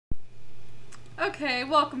Okay,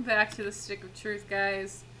 welcome back to the Stick of Truth,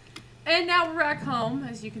 guys. And now we're back home,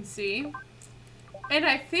 as you can see. And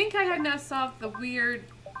I think I have now solved the weird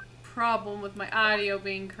problem with my audio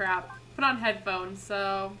being crap. Put on headphones,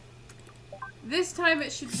 so... This time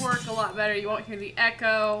it should work a lot better. You won't hear the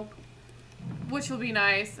echo, which will be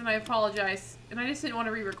nice. And I apologize. And I just didn't want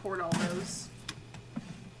to re-record all those.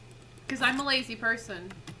 Because I'm a lazy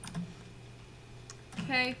person.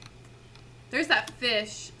 Okay. There's that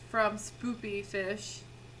fish from Spoopy Fish.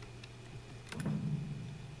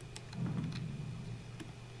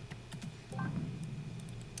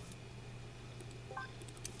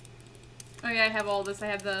 Oh yeah, I have all this. I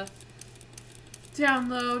have the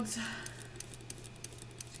downloads.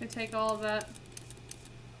 Just gonna take all of that.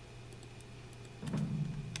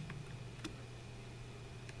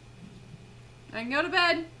 I can go to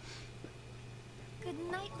bed. Good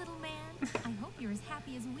night, little man. I hope you're as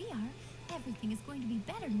happy as we are. Everything is going to be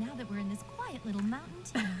better now that we're in this quiet little mountain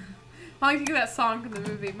town. I like to get that song from the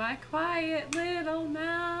movie. My quiet little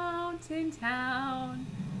mountain town.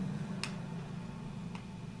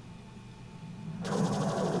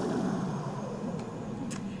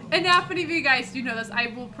 And now, if any of you guys do know this, I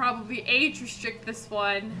will probably age restrict this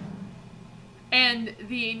one and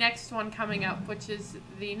the next one coming up, which is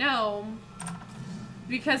the gnome,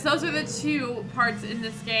 because those are the two parts in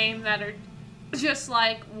this game that are just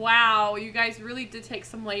like, wow, you guys really did take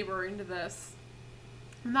some labor into this.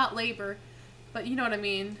 Not labor, but you know what I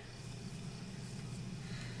mean.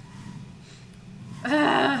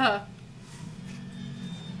 Ugh.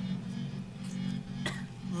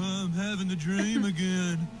 I'm having a dream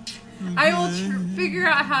again. I will figure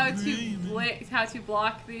out how to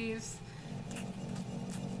block these.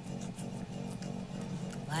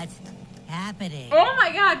 What's happening? Oh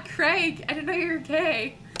my God, Craig! I didn't know you were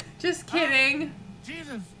gay. Just kidding.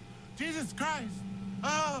 Jesus Christ!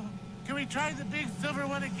 Oh, can we try the big silver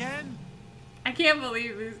one again? I can't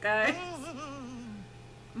believe these guys.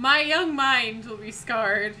 My young mind will be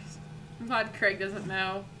scarred. I'm glad Craig doesn't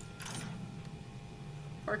know.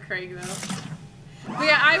 Or Craig, though. But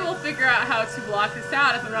yeah, I will figure out how to block this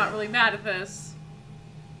out if I'm not really mad at this.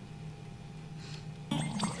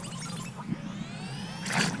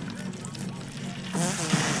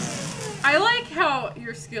 I like how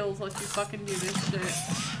your skills let you fucking do this shit.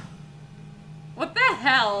 What the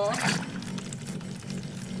hell?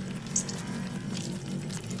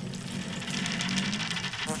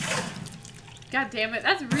 God damn it,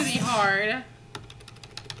 that's really hard.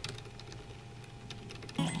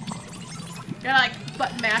 Gotta like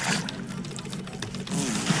button mash.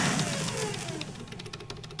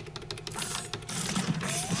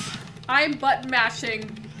 I'm button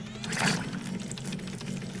mashing.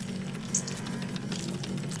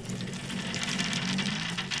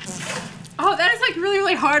 Oh, that is like really,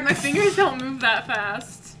 really hard. My fingers don't move that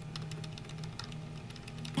fast.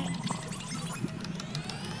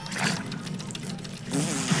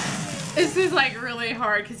 This is like really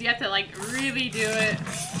hard because you have to like really do it.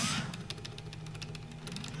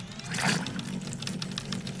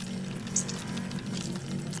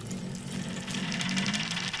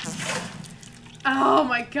 Oh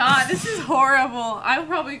my God, this is horrible. I'll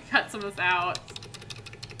probably cut some of this out.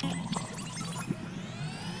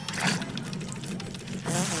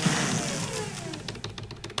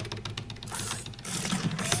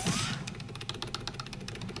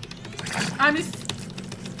 I'm just...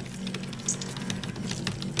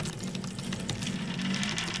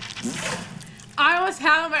 I almost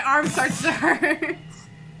have it, my arm starts to hurt.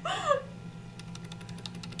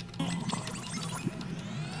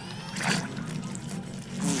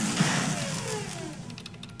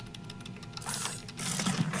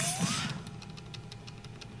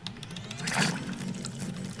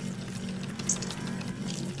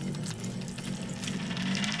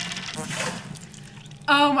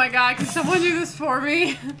 Oh my God, can someone do this for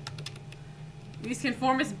me? These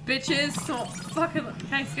conformist bitches. So fucking,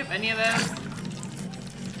 can I skip any of this?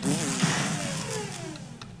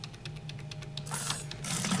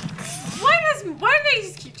 Why do they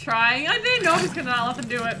just keep trying? I didn't know I was gonna not let them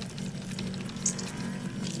do it.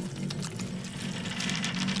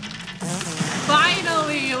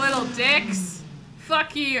 Finally, you little dicks.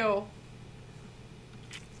 Fuck you.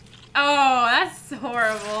 Oh, that's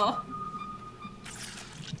horrible.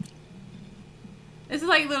 This is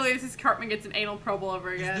like literally, this is Cartman gets an anal probe all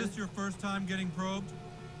over again. Is this your first time getting probed?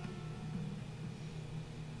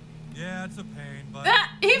 Yeah, it's a pain, but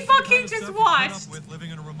he fucking just watched. With living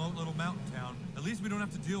in a remote little mountain town, at least we don't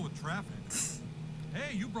have to deal with traffic.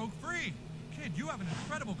 Hey, you broke free, kid. You have an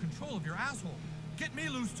incredible control of your asshole. Get me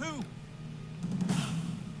loose too.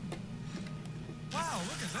 Wow,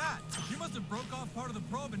 look at that! You must have broke off part of the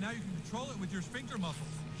probe and now you can control it with your sphincter muscles.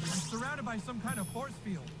 I'm surrounded by some kind of force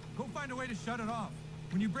field. Go find a way to shut it off.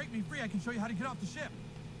 When you break me free, I can show you how to get off the ship.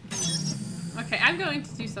 Okay, I'm going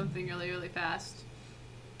to do something really, really fast.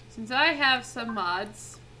 Since I have some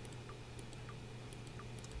mods.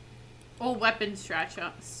 Oh, weapon stretch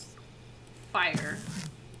ups. Fire.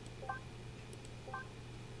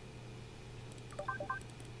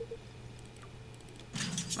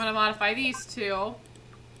 I'm gonna modify these two.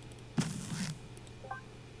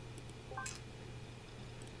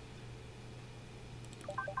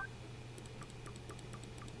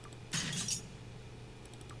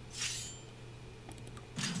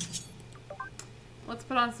 Let's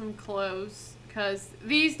put on some clothes, because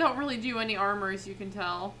these don't really do any armor, as you can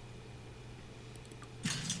tell.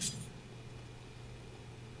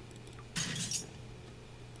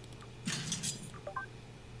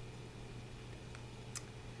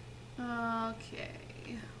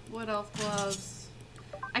 Okay, wood elf gloves.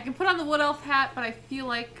 I can put on the wood elf hat, but I feel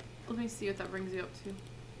like, let me see what that brings you up to.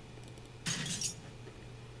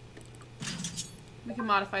 We can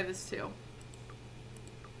modify this too.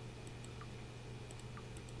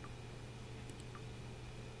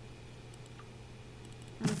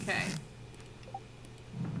 Okay.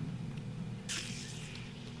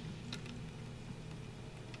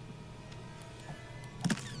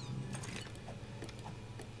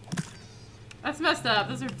 That's messed up.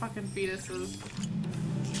 Those are fucking fetuses.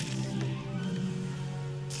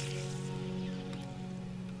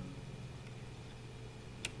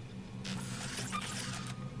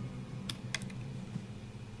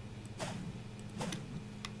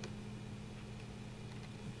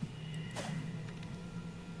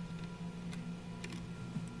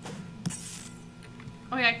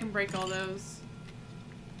 Oh yeah, I can break all those.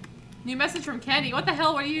 New message from Kenny. What the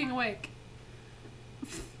hell? Why are you eating awake?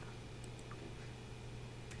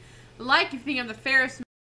 Like if you think I'm the fairest.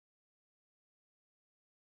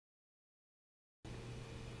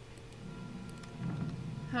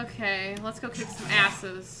 Okay, let's go kick some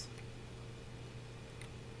asses.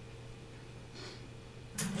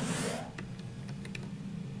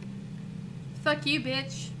 Fuck you,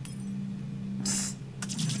 bitch.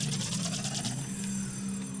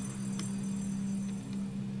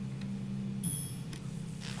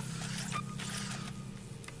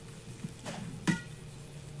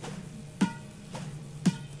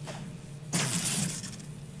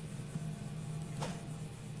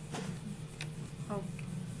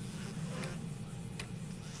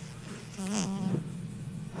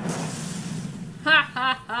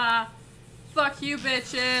 Fuck you,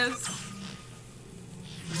 bitches.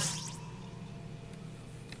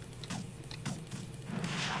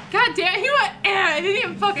 God damn, he went. He didn't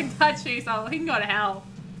even fucking touch me, so he can go to hell.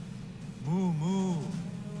 Moo moo.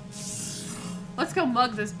 Let's go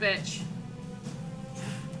mug this bitch.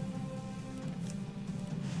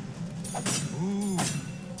 Ooh.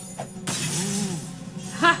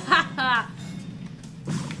 Ha ha ha.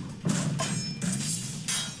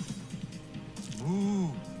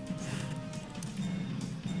 Ooh.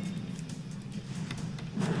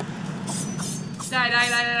 Die, die, die,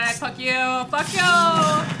 die, die. Fuck you. Fuck you.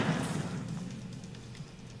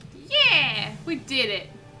 Yeah, we did it.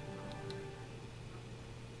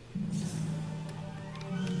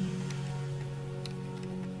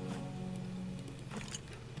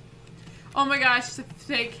 Oh my gosh,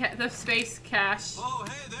 the space cache. Oh,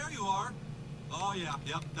 hey, there you are. Oh, yeah,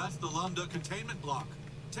 yep, that's the Lambda containment block.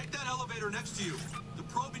 Take that elevator next to you. The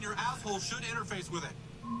probe in your asshole should interface with it.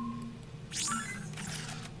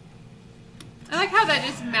 I like how that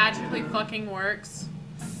just magically fucking works.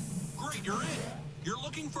 Great, you're in. You're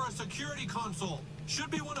looking for a security console. Should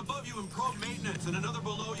be one above you in probe maintenance and another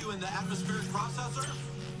below you in the atmospheric processor.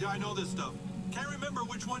 Yeah, I know this stuff. Can't remember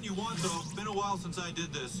which one you want, though. Been a while since I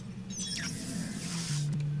did this.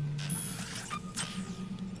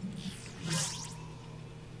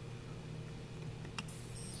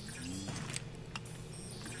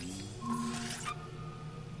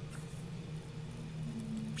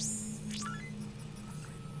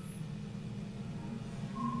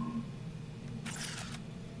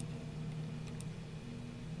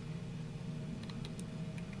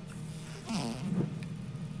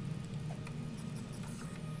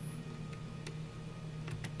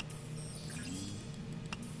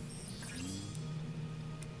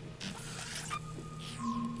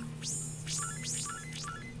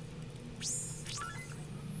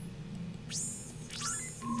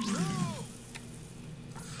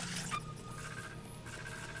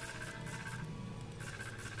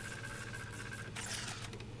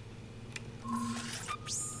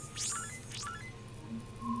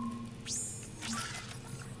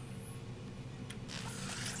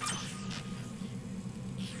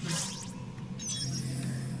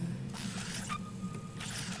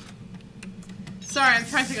 Sorry, I'm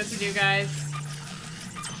trying to continue, guys.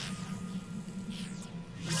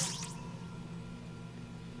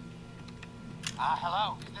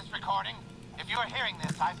 Hello, is this recording? If you are hearing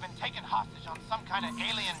this, I've been taken hostage on some kind of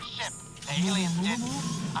alien ship. The aliens did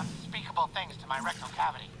unspeakable things to my rectal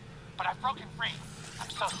cavity. But I've broken free. I'm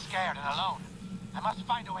so scared and alone. I must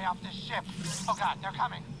find a way off this ship. Oh God, they're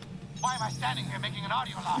coming. Why am I standing here making an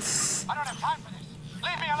audio log? I don't have time for this.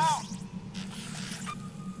 Leave me alone!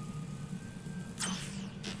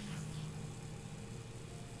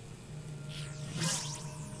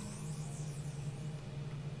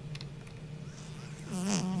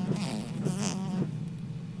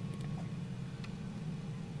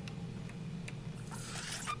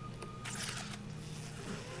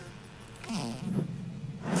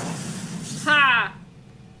 Ha!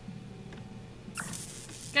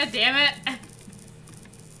 God damn it.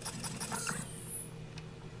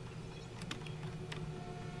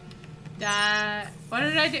 What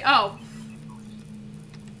did I do? Oh.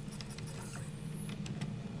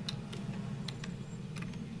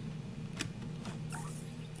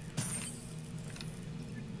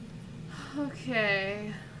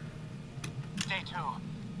 Okay. Day 2.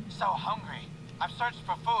 So hungry. I've searched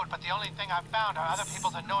for food, but the only thing I've found are other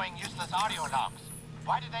people's annoying, useless audio logs.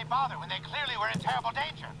 Why did they bother when they clearly were in terrible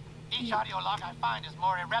danger? Each audio log I find is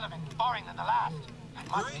more irrelevant and boring than the last. I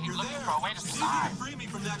must Great, keep you're looking there. for a way to See if you can survive. free me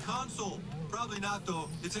from that console. Probably not, though.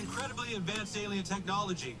 It's incredibly advanced alien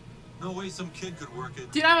technology. No way some kid could work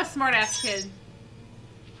it. Dude, I'm a smart-ass kid.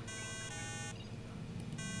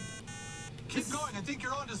 Keep going. I think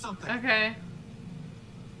you're onto something. Okay.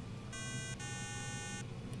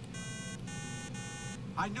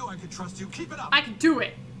 I knew I could trust you. Keep it up. I can do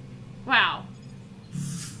it. Wow.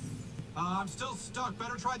 I'm still stuck.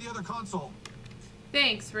 Better try the other console.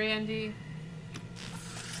 Thanks, Randy.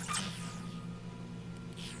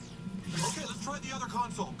 Okay, let's try the other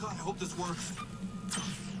console. God, I hope this works.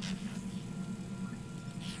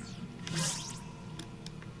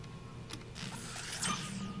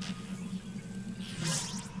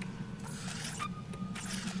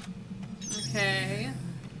 Okay.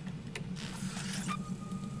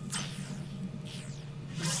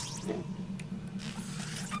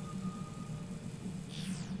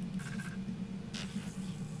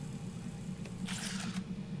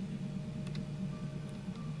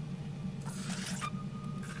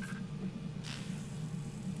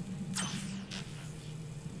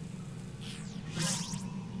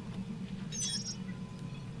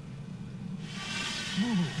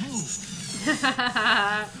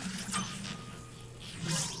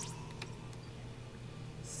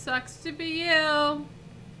 Sucks to be you.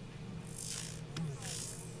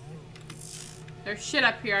 There's shit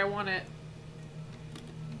up here. I want it.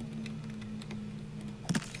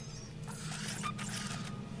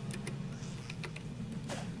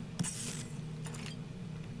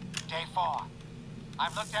 Day 4.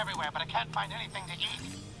 I've looked everywhere, but I can't find anything to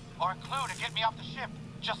eat. Or a clue to get me off the ship.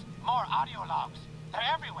 Just more audio logs. They're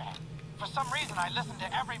everywhere. For some reason, I listened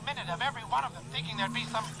to every minute of every one of them, thinking there'd be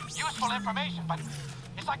some useful information, but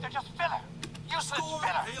it's like they're just filler. Useless Score!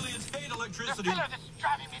 filler. Aliens hate They're electricity. filler that's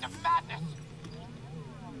driving me to madness.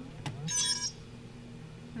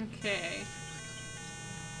 Okay.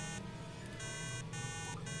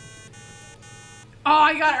 Oh,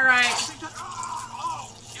 I got it right.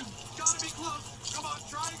 Oh, you gotta be close. Come on,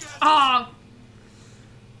 try again. Oh.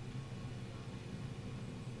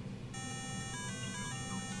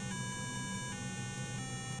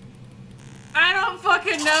 I don't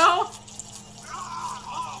fucking know.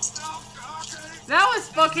 Oh, no, okay. That was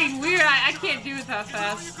fucking weird. I can't do it that Give it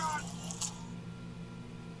all you fast. got.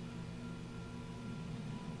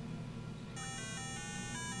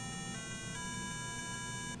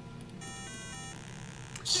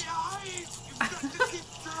 The eyes. You've got to keep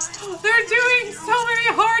trying. They're doing so many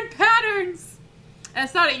hard patterns.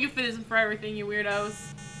 That's not a euphemism for everything, you weirdos.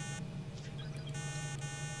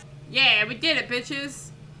 Yeah, we did it, bitches.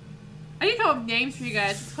 I need to come up with names for you guys.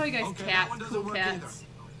 Let's call you guys Okay, that cats. one doesn't Cool work cats.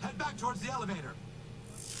 either. Head back towards the elevator.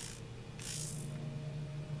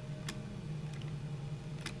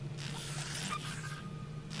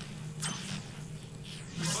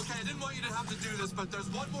 Okay, I didn't want you to have to do this, but there's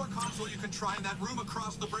one more console you can try in that room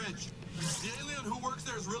across the bridge. The alien who works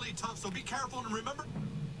there is really tough, so be careful and remember.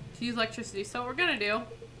 To use electricity. So what we're gonna do.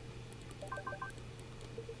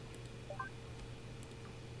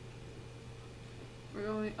 We're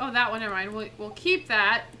going. Oh, that one. Never mind. We'll keep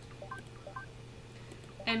that,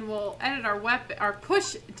 and we'll edit our weapon, our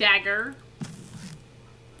push dagger.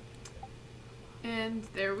 And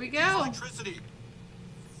there we Use go. electricity.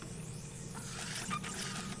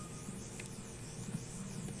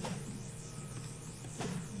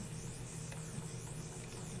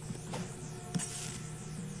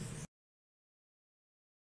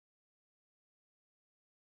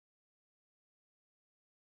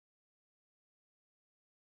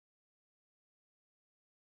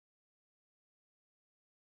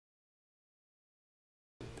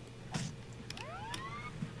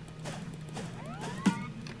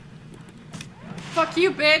 Fuck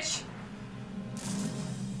you, bitch.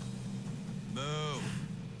 Move.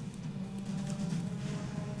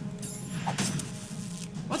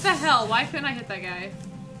 What the hell? Why couldn't I hit that guy?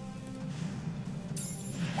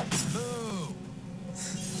 Move.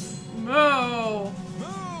 Moo.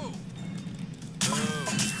 Move.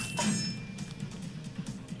 Move.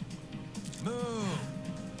 Move.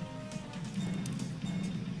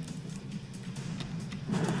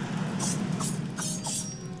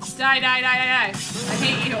 Die, die, die, die, die. I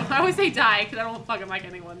hate you. I always say die because I don't fucking like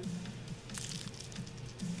anyone.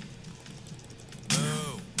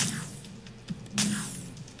 Move.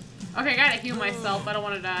 Okay, I gotta heal myself. I don't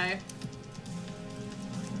want to die.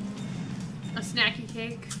 A snacky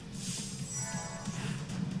cake.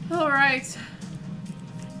 Alright.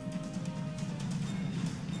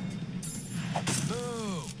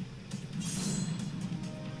 Move.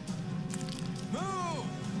 Move.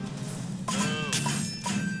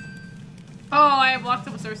 Oh, I blocked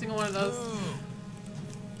almost every single one of those. Move.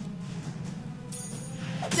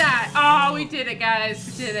 Die. Oh, we did it, guys.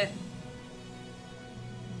 We did it.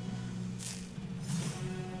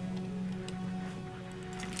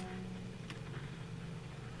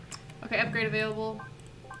 Okay, upgrade available.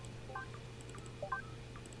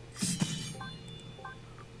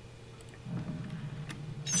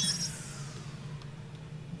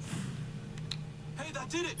 Hey, that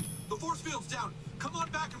did it! The force field's down. Come on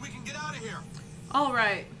back and we can get out of here. All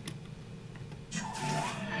right.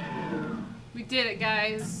 We did it,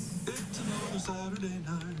 guys. It's another Saturday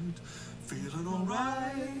night. Feeling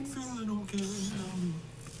alright, feeling okay.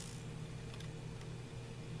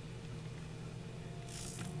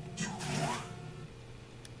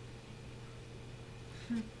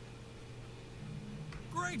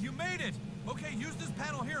 Great, you made it. Okay, use this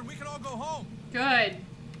panel here and we can all go home. Good.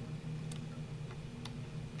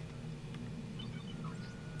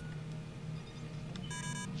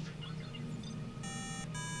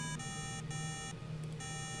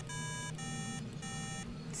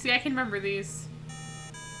 See, I can remember these.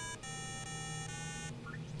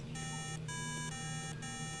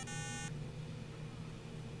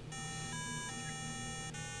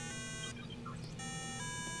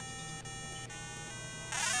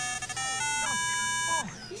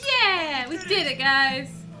 Yeah, we did it, guys.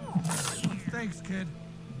 Thanks, kid.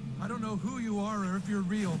 I don't know who you are or if you're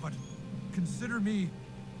real, but consider me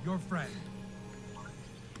your friend.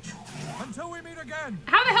 Until we meet again.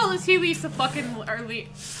 How the hell does he leave so fucking early?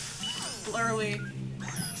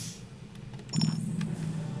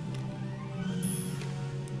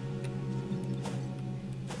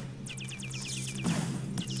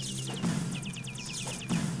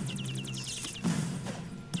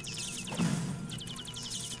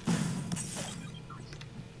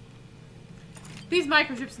 These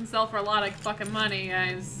microchips can sell for a lot of fucking money,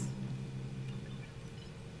 guys.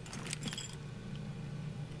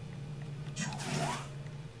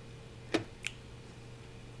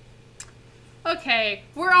 Okay,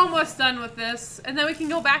 we're almost done with this, and then we can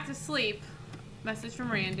go back to sleep. Message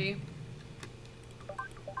from Randy.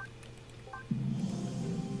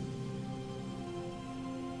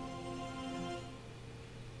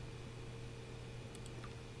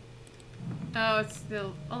 Oh, it's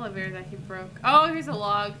the elevator that he broke. Oh, here's a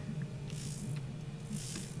log.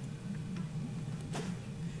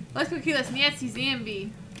 Let's go kill this Nancy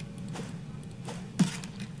Zambi.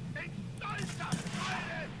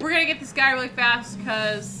 We're gonna get this guy really fast,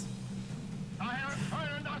 because...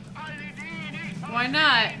 why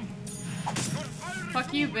not?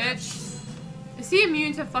 Fuck you, bitch. Is he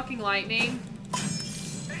immune to fucking lightning?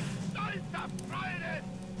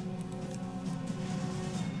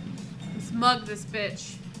 Let's mug this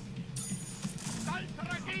bitch.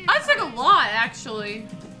 That took a lot, actually.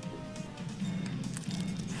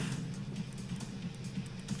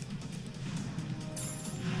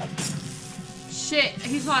 Shit,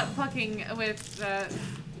 he's not fucking with the...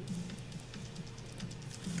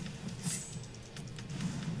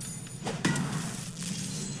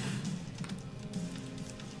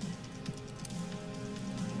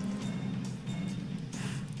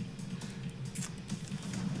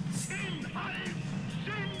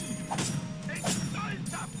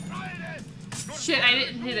 Shit, I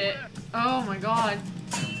didn't hit it. Oh my god.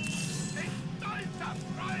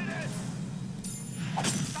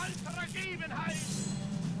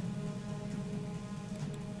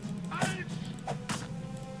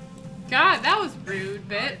 God, that was rude,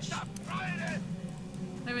 bitch.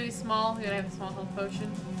 They're really small. We gotta have a small health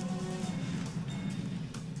potion.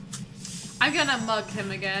 I'm gonna mug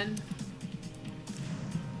him again.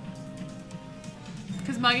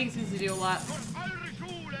 Because mugging seems to do a lot.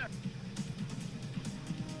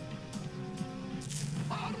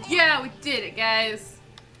 Yeah, we did it, guys.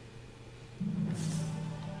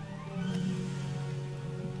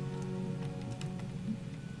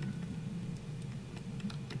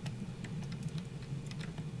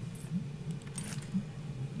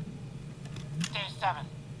 Day 7.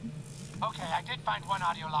 Okay, I did find one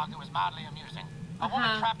audio log that was mildly amusing. A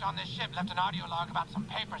woman trapped on this ship left an audio log about some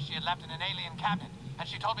papers she had left in an alien cabinet, and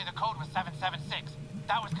she told me the code was 776.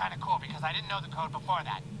 That was kind of cool because I didn't know the code before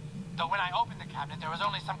that. Though when I opened the cabinet, there was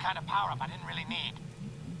only some kind of power-up I didn't really need.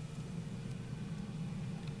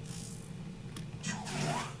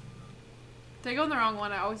 Did I go in the wrong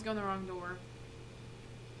one? I always go in the wrong door.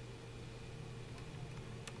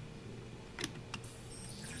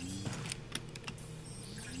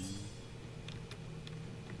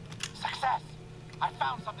 Success! I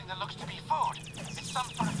found something that looks to be food. It's some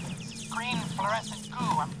sort of green fluorescent goo.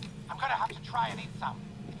 I'm gonna have to try and eat some.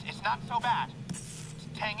 It's not so bad. It's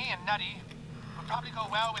tangy and nutty. Would probably go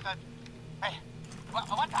well with a... Hey,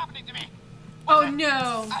 what's happening to me? Oh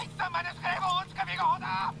no! Ay, somebody scribble, what's coming on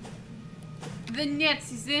up? The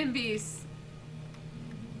Nazi zombies.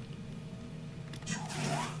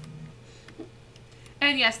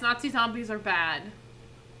 And yes, Nazi zombies are bad.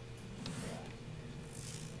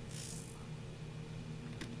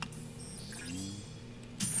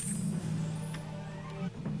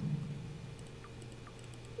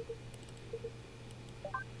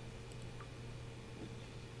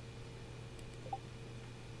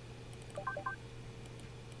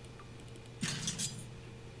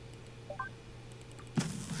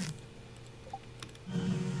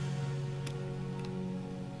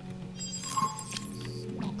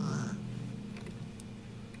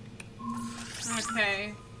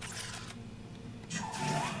 Okay.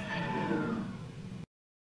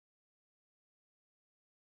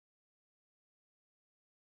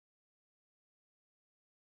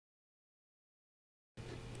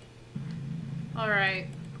 Alright.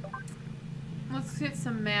 Let's get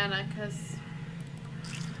some mana, because...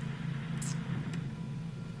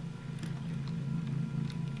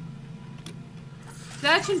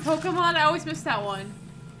 That in Pokemon? I always miss that one.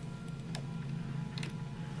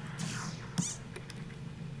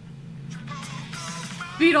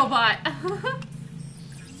 Beetlebot.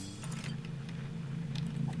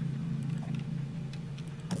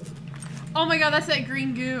 Oh my god, that's that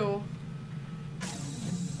green goo.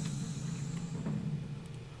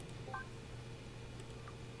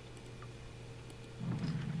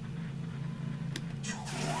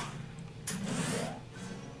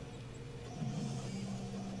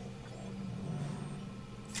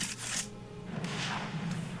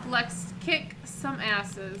 Let's kick some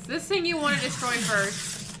asses. This thing you want to destroy first.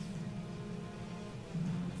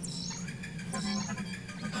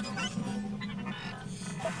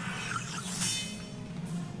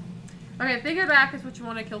 Okay, think of back is what you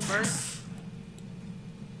want to kill first.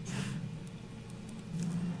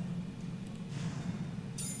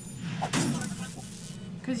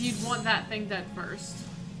 Because you'd want that thing dead first.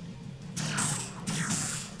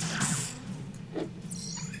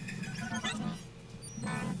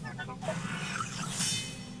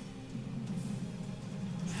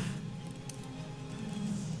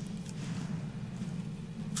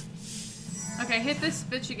 Okay, hit this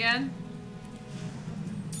bitch again.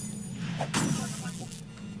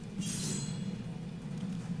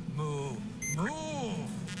 Move. Move!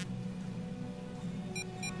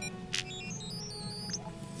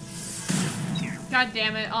 God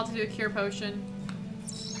damn it, I'll have to do a cure potion.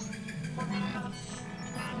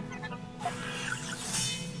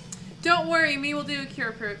 Don't worry, me will do a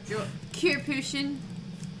cure potion.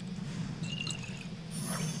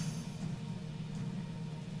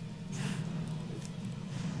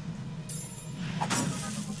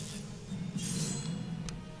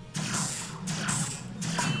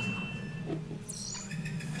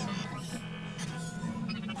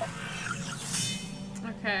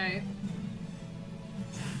 Okay.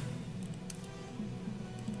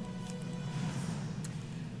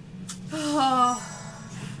 Oh,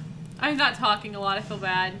 I'm not talking a lot, I feel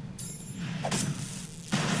bad.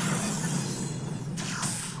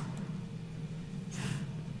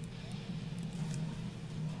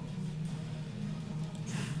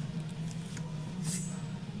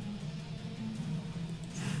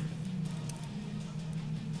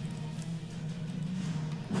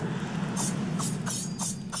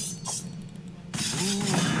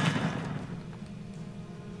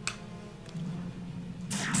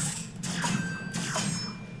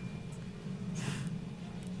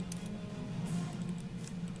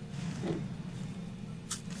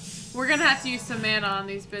 We're gonna have to use some mana on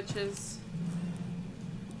these bitches.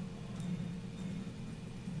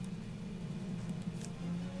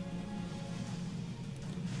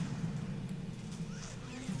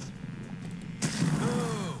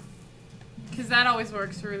 that always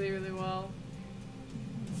works really, really well.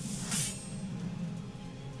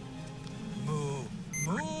 Move.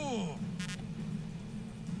 Move.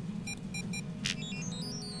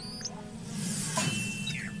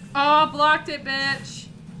 Oh, blocked it, bitch.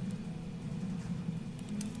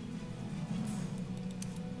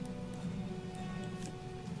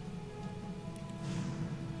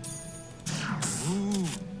 Ooh.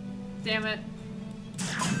 Damn it.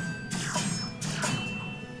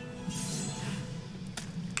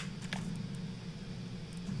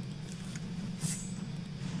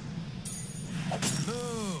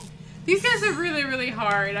 Move. These guys are really, really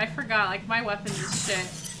hard. I forgot, like, my weapon is shit.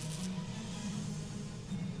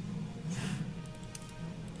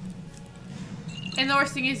 And the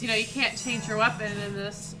worst thing is, you know, you can't change your weapon in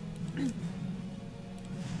this.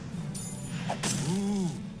 Ooh.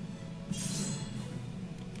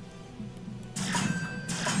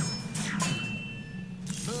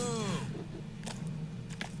 Move.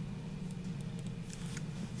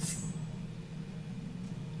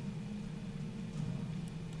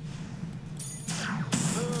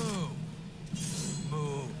 Move.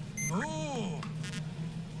 Move. Move.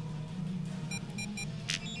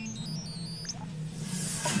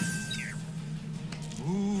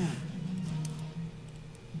 Ooh.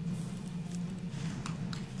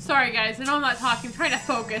 Sorry, guys. I know I'm not talking. I'm trying to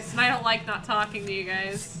focus, and I don't like not talking to you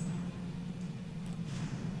guys.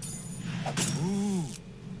 Ooh.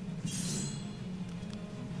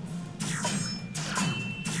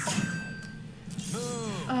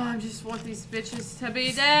 Move. Oh, I just want these bitches to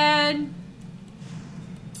be dead.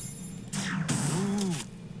 Ooh.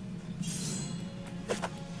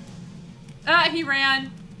 Ah, he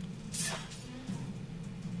ran.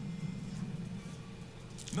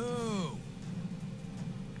 Move.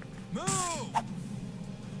 Move.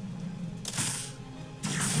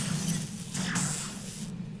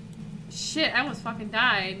 Shit, I almost fucking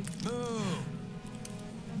died. Move.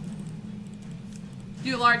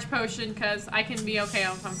 Do a large potion, because I can be okay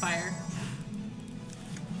if I'm on fire.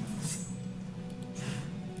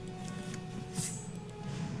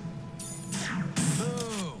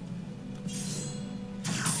 Move.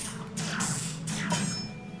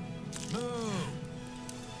 Move.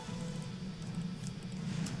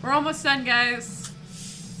 We're almost done, guys.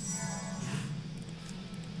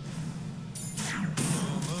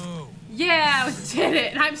 Move. Yeah, we did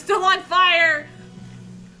it, and I'm still on fire.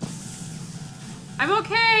 I'm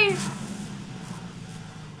okay.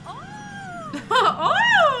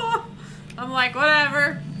 Oh! I'm like,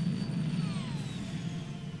 whatever.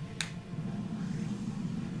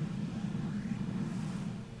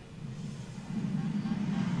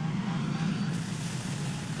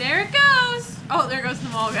 There it goes. Oh, there goes the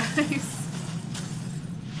mall, guys.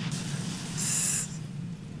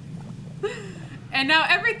 And now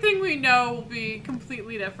everything we know will be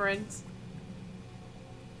completely different.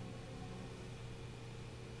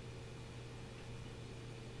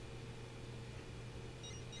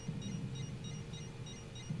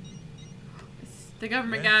 The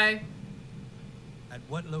government Yes? guy. At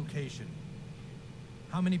what location?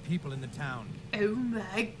 How many people in the town? Oh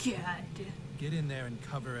my god. Get in there and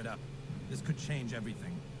cover it up. This could change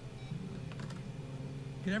everything.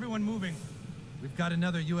 Get everyone moving. We've got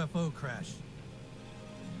another UFO crash.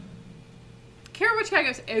 Care which guy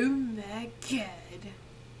goes, oh my god.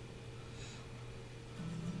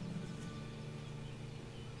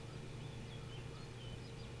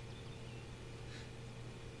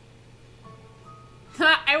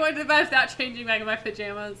 I went to bed without changing back in my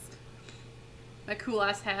pajamas. My cool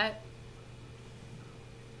ass hat.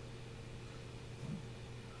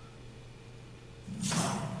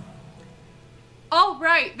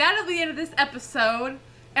 Alright, that'll be the end of this episode.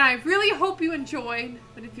 And I really hope you enjoyed.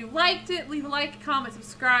 But if you liked it, leave a like, comment,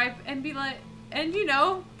 subscribe, and be like, and you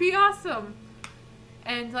know, be awesome.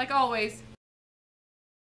 And like always,